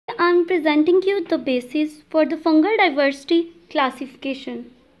presenting you the basis for the fungal diversity classification.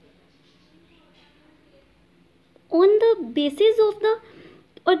 On the basis of the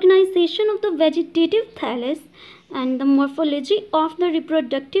organization of the vegetative thallus and the morphology of the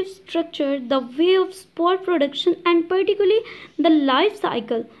reproductive structure, the way of spore production, and particularly the life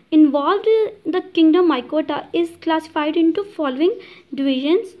cycle involved in the kingdom Mycota is classified into following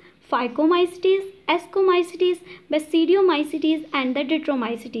divisions: phycomycetes, Ascomycetes, Basidiomycetes, and the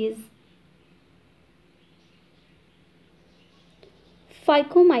Deuteromycetes.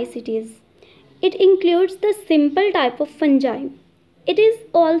 Phycomycetes. It includes the simple type of fungi. It is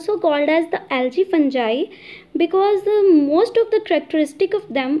also called as the algae fungi because most of the characteristics of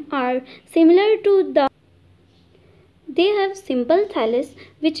them are similar to the. They have simple thallus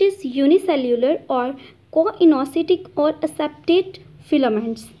which is unicellular or coinocytic or aseptate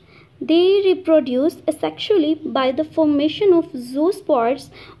filaments. They reproduce asexually by the formation of zoospores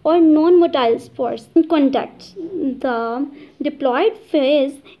or non-motile spores in contact. The diploid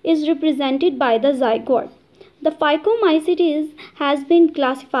phase is represented by the zygote. The phycomycetes has been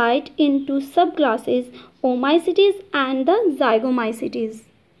classified into subclasses Omycetes and the Zygomycetes.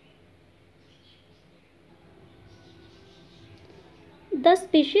 The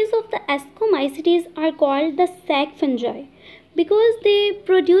species of the Ascomycetes are called the sac fungi because they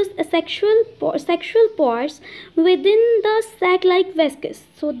produce sexual pores within the sac-like vascus.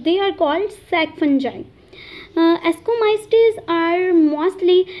 So they are called sac fungi. Ascomycetes are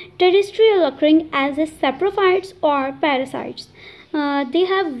mostly terrestrial, occurring as saprophytes or parasites. They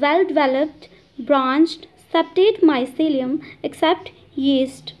have well-developed branched septate mycelium except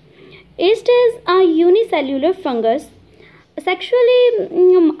yeast. Yeast is a unicellular fungus. Sexually,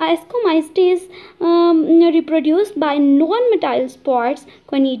 Ascomycetes reproduced by non-motile spores,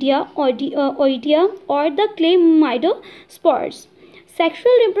 Conidia, Oidea, or the chlamydospores.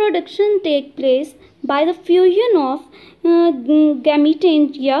 Sexual reproduction takes place by the fusion of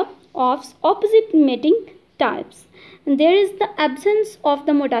gametangia of opposite mating types. And there is the absence of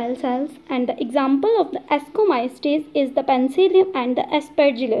the motile cells, and the example of the Ascomycetes is the Penicillium and the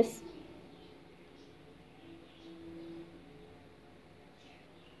Aspergillus.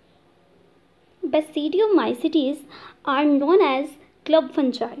 Basidiomycetes are known as club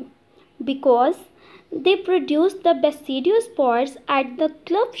fungi because they produce the basidiospores at the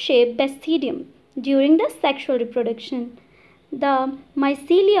club-shaped basidium during the sexual reproduction. The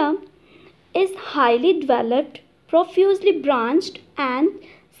mycelia is highly developed, profusely branched, and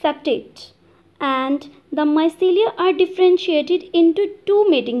septate, and the mycelia are differentiated into two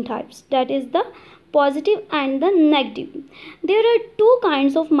mating types, that is the positive and the negative. There are two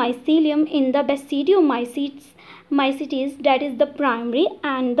kinds of mycelium in the Basidiomycetes, that is the primary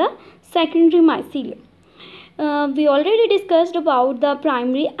and the secondary mycelium. We already discussed about the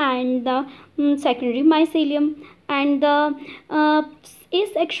primary and the secondary mycelium, and the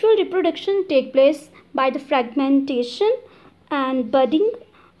asexual reproduction take place by the fragmentation and budding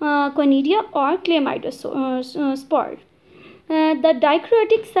conidia or chlamydospore. The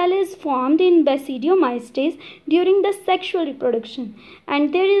dichrotic cell is formed in Basidiomycetes during the sexual reproduction,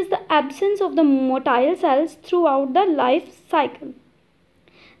 and there is the absence of the motile cells throughout the life cycle.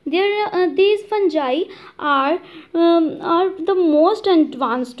 These fungi are the most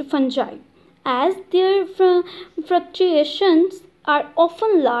advanced fungi, as their fluctuations are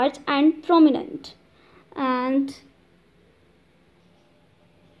often large and prominent. And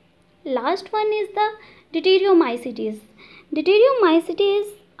last one is the Deuteromycetes. Deuteromycetes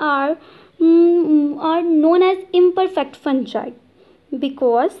are known as imperfect fungi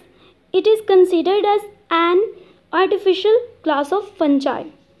because it is considered as an artificial class of fungi,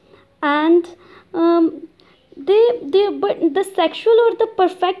 and but the sexual or the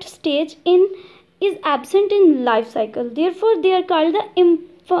perfect stage is absent in life cycle. Therefore, they are called the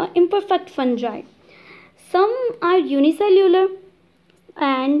imperfect fungi. Some are unicellular,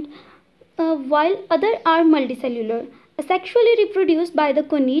 and while other are multicellular, sexually reproduced by the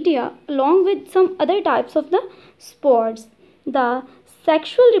conidia along with some other types of the spores. The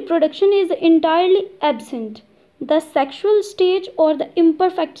sexual reproduction is entirely absent. The sexual stage or the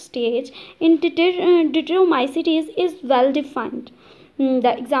imperfect stage in Deuteromycetes is well defined.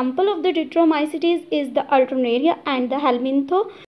 The example of the Deuteromycetes is the Alternaria and the Helmintho